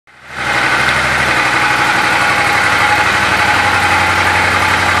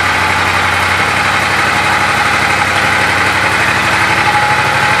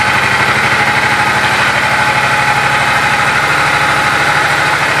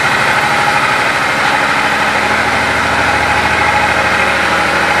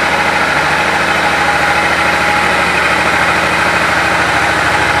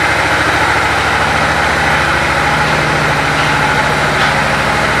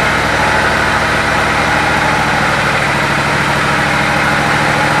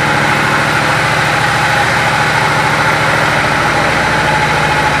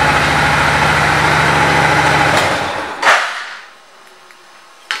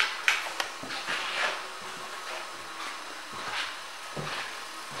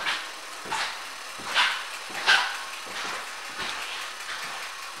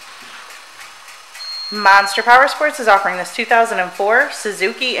Monster Powersports is offering this 2004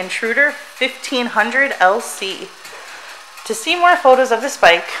 Suzuki Intruder 1500 LC. To see more photos of this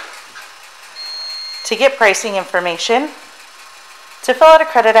bike, to get pricing information, to fill out a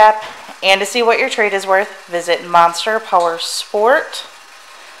credit app, and to see what your trade is worth, visit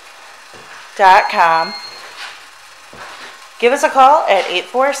monsterpowersport.com. Give us a call at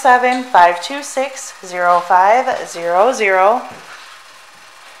 847-526-0500.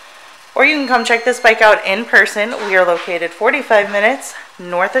 Or you can come check this bike out in person. We are located 45 minutes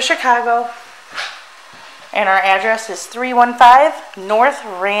north of Chicago. And our address is 315 North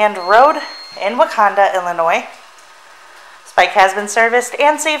Rand Road in Wauconda, Illinois. This bike has been serviced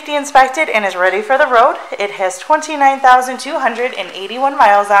and safety inspected and is ready for the road. It has 29,281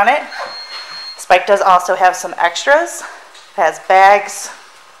 miles on it. This bike does also have some extras. It has bags,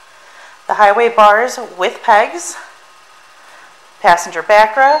 the highway bars with pegs, passenger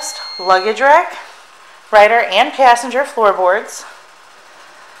backrest, luggage rack, rider and passenger floorboards,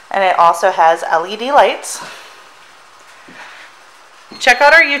 and it also has LED lights. Check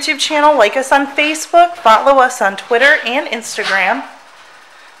out our YouTube channel, like us on Facebook, follow us on Twitter and Instagram.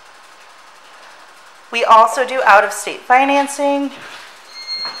 We also do out-of-state financing,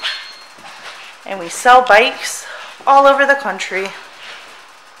 and we sell bikes all over the country.